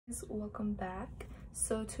Welcome back.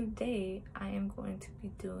 So today I am going to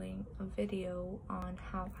be doing a video on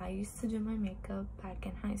how I used to do my makeup back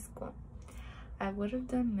in high school. I would have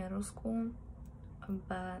done middle school,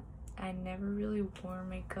 but I never really wore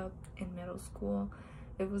makeup in middle school.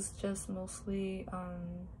 It was just mostly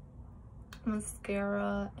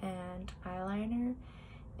mascara and eyeliner,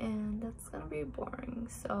 and that's gonna be boring.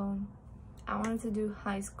 So I wanted to do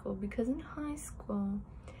high school because in high school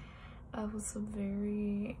I was a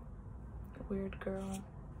very weird girl.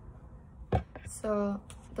 So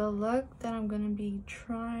the look that I'm gonna be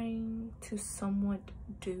trying to somewhat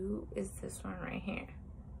do is this one right here.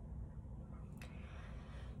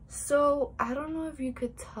 So I don't know if you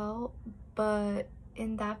could tell, but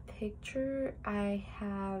in that picture I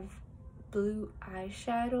have blue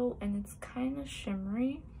eyeshadow and it's kind of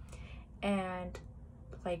shimmery, and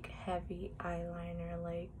like heavy eyeliner,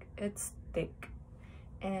 like it's thick.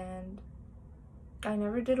 And I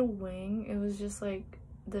never did a wing. It was just like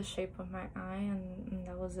the shape of my eye, and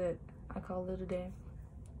that was it. I called it a day.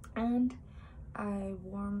 And I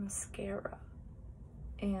wore mascara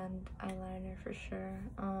and eyeliner for sure.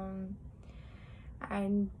 I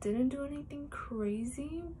didn't do anything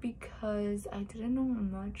crazy because I didn't know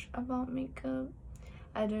much about makeup.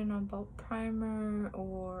 I didn't know about primer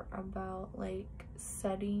or about like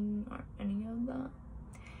setting or any of that.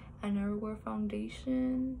 I never wore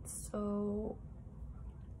foundation, so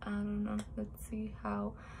I don't know. Let's see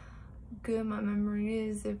how good my memory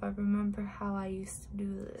is if I remember how I used to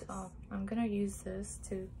do this. So I'm gonna use this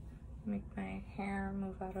to make my hair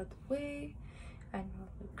move out of the way. I know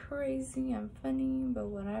I look crazy, I'm funny, but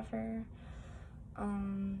whatever.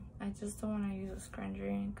 I just don't want to use a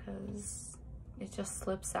scrunchie because it just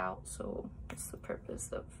slips out, so what's the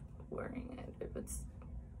purpose of wearing it if it's,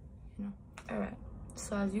 you know. Alright,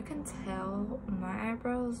 so as you can tell, my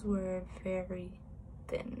eyebrows were very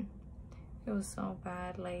thin. It was so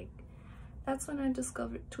bad. Like, that's when I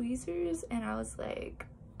discovered tweezers and I was like,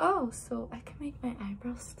 oh, so I can make my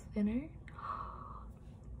eyebrows thinner.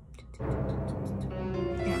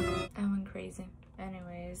 Yeah, I went crazy.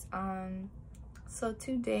 Anyways, so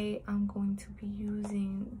today I'm going to be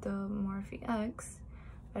using the Morphe X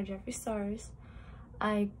by Jeffree Stars.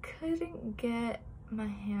 I couldn't get my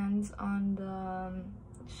hands on the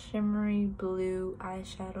shimmery blue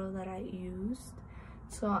eyeshadow that I used,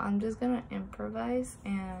 so I'm just gonna improvise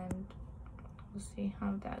and we'll see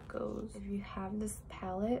how that goes. If you have this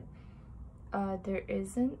palette, there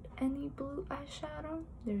isn't any blue eyeshadow.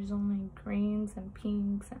 There's only greens and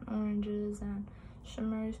pinks and oranges and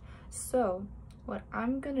shimmers. So what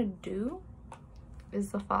I'm gonna do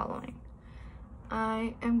is the following.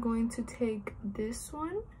 I am going to take this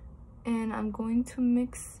one and I'm going to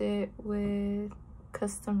mix it with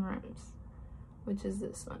Custom Rims, which is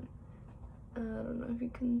this one. I don't know if you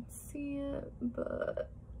can see it, but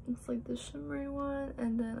it's like the shimmery one,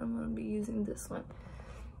 and then I'm gonna be using this one.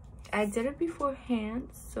 I did it beforehand,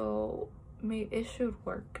 so maybe it should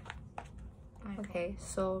work. Okay,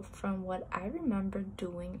 so from what I remember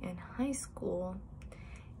doing in high school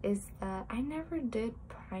is that I never did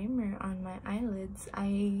primer on my eyelids.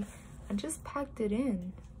 I just packed it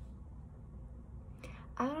in.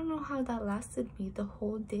 I don't know how that lasted me the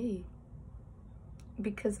whole day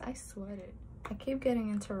because I sweated. I keep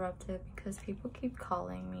getting interrupted because people keep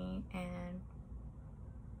calling me and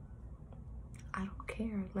I don't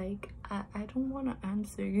care. Like, I don't want to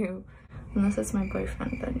answer you unless it's my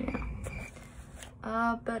boyfriend, then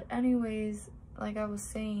yeah. But anyways, like I was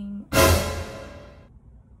saying,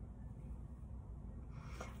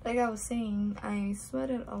 I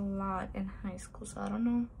sweated a lot in high school, so I don't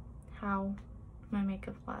know how my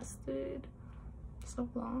makeup lasted so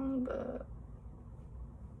long, but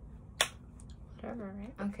whatever,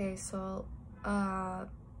 right? Okay, so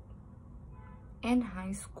in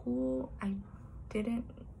high school I didn't,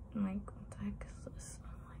 like, what the heck is this? Oh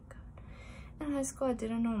my god. In high school I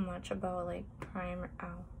didn't know much about like primer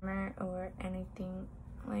or anything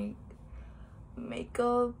like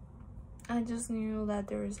makeup. I just knew that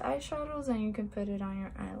there was eyeshadows and you can put it on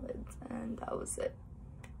your eyelids, and that was it.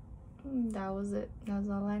 That's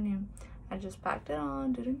all I knew. I just packed it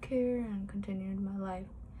on, didn't care, and continued my life.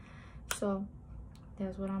 So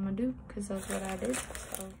that's what I'm gonna do because that's what I did.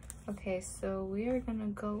 So okay, so we are gonna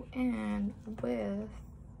go in with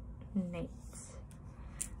Nate,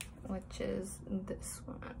 which is this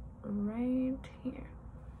one right here.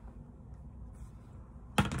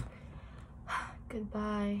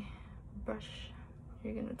 Goodbye brush,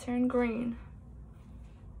 you're gonna turn green.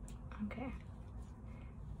 Okay,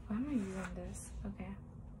 why am I using this? Okay,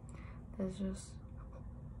 that's just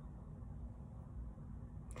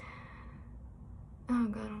Oh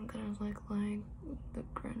god, I'm gonna look like the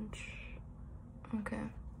Grinch. Okay,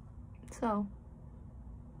 so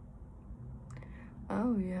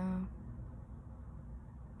oh yeah.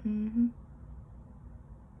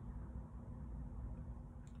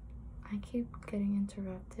 I keep getting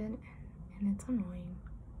interrupted and it's annoying.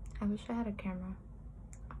 I wish I had a camera,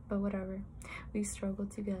 but whatever, we struggle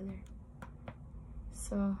together.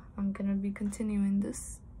 So I'm gonna be continuing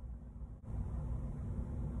this.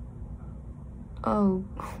 Oh,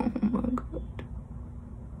 oh my god.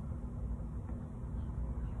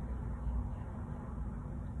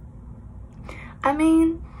 I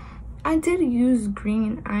mean, I did use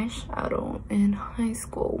green eyeshadow in high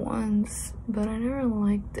school once, but I never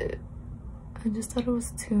liked it. I just thought it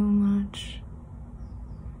was too much.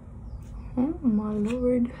 Oh my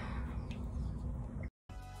lord.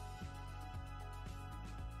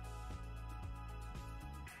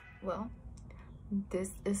 Well,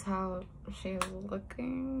 this is how she's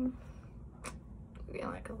looking. Looking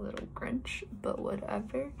like a little Grinch, but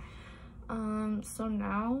whatever. So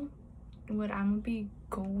now what I'm gonna be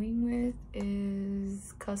going with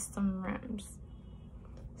is custom rims.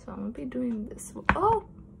 So I'm gonna be doing this. Oh!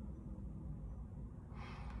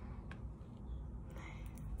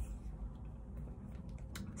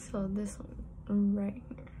 So this one right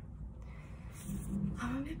here.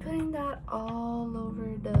 I'm gonna be putting that all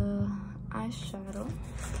over the eyeshadow.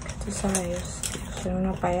 Tú sabes, soy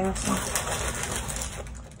una payasa.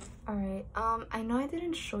 Alright, I know I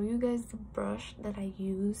didn't show you guys the brush that I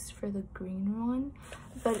used for the green one,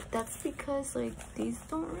 but that's because like these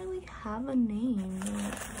don't really have a name.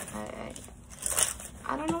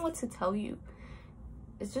 I don't know what to tell you.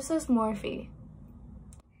 It just says Morphe.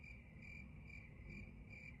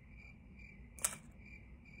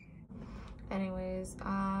 Anyways,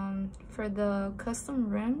 for the custom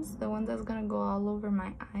rims, the one that's gonna go all over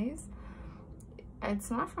my eyes,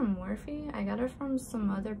 it's not from Morphe. I got it from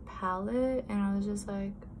some other palette and I was just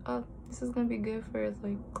like, oh, this is gonna be good for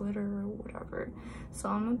like glitter or whatever. So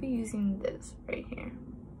I'm gonna be using this right here.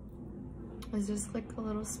 It's just like a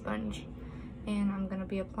little sponge and I'm gonna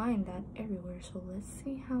be applying that everywhere. So let's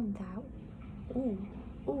see how that,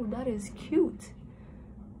 oh, that is cute.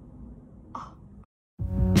 Oh.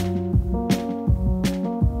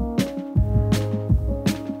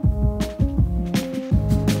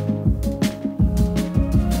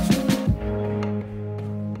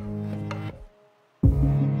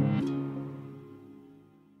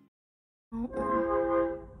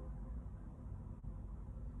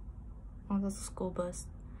 Oh, that's a school bus.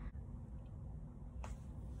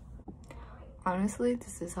 Honestly,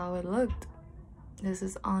 this is how it looked. This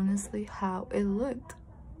is honestly how it looked.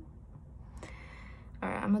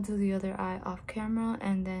 Alright, I'm gonna do the other eye off camera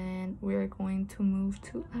and then we're going to move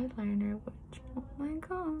to eyeliner, which, oh my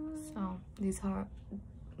god. So these are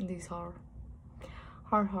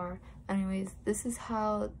hard. Anyways, this is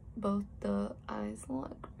how both the eyes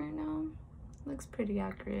look right now. Looks pretty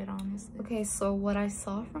accurate, honestly. Okay, so what I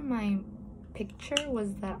saw from my picture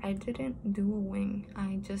was that I didn't do a wing.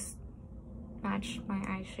 I just matched my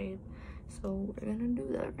eye shape. So we're gonna do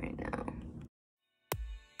that right now.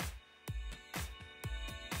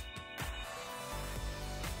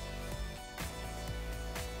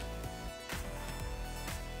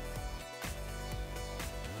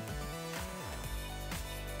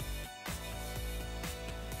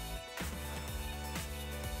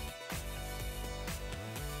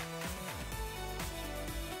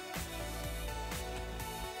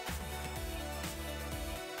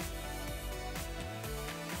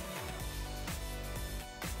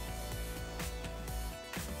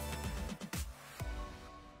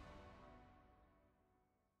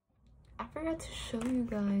 I forgot to show you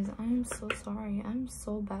guys. I am so sorry. I'm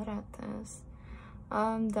so bad at this.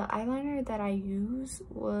 The eyeliner that I use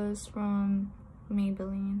was from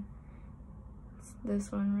Maybelline. It's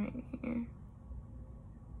this one right here.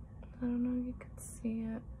 I don't know if you can see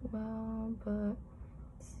it well, but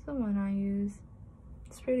this is the one I use.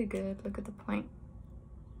 It's pretty good. Look at the point.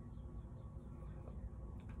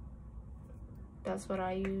 That's what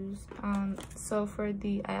I use. So for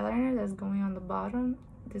the eyeliner that's going on the bottom,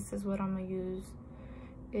 this is what I'm gonna use.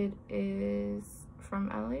 It is from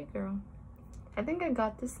LA Girl. I think I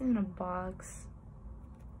got this in a box,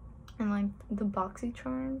 and like the boxy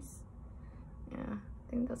charms. Yeah, I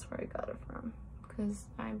think that's where I got it from, because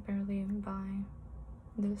I barely even buy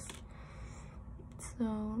this.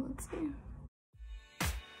 So let's see.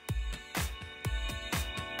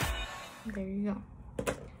 There you go.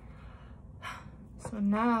 So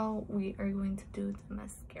now we are going to do the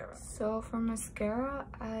mascara. So for mascara,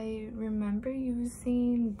 I remember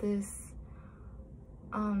using this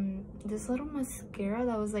this little mascara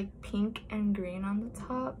that was like pink and green on the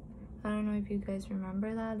top. I don't know if you guys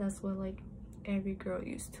remember that. That's what like every girl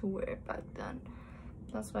used to wear back then.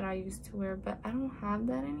 That's what I used to wear, but I don't have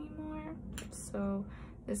that anymore. So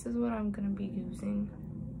this is what I'm gonna be using,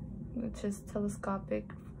 which is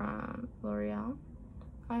Telescopic from L'Oreal.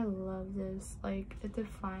 I love this. Like, it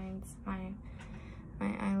defines my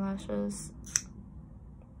eyelashes,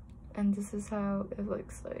 and this is how it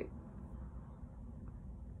looks like.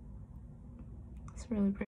 It's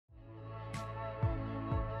really pretty.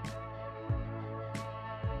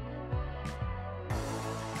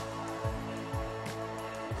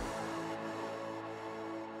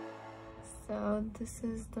 So this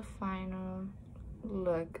is the final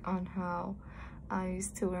look on how I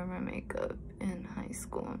used to wear my makeup in high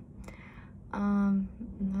school.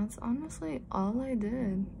 That's honestly all I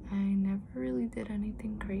did. I never really did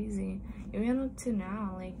anything crazy. Even up to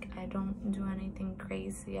now, like, I don't do anything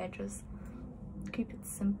crazy. I just keep it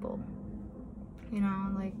simple, you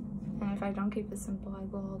know, like, and if I don't keep it simple, I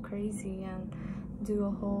go all crazy and do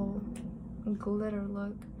a whole glitter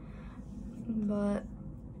look. But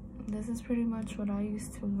this is pretty much what I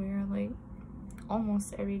used to wear like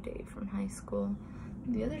almost every day from high school.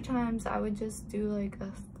 The other times I would just do like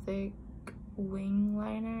a thick wing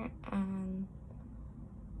liner, and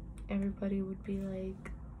everybody would be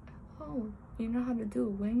like, oh, you know how to do a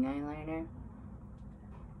wing eyeliner?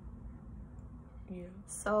 Yeah.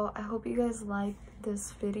 So I hope you guys liked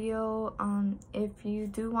this video. If you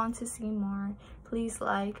do want to see more, please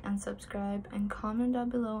like and subscribe, and comment down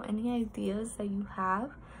below any ideas that you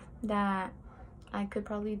have that I could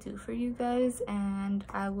probably do for you guys, and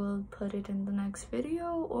I will put it in the next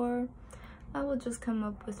video, or I will just come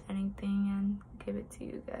up with anything and give it to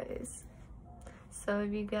you guys. So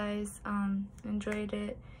if you guys enjoyed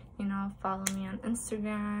it, you know, follow me on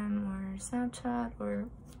Instagram or Snapchat or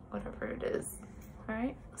whatever it is. All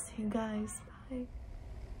right, I'll see you guys. Bye.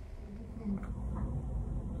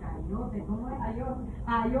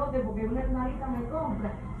 Ayote, porque una hermanita me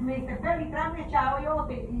compra, me dice, Feli, tráeme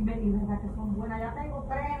chayote, y verdad que son buenas, ya tengo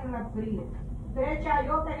 3 en la fría, 3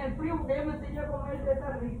 chayotes en el frío, porque ella me enseñó a comer de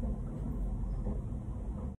esta rica.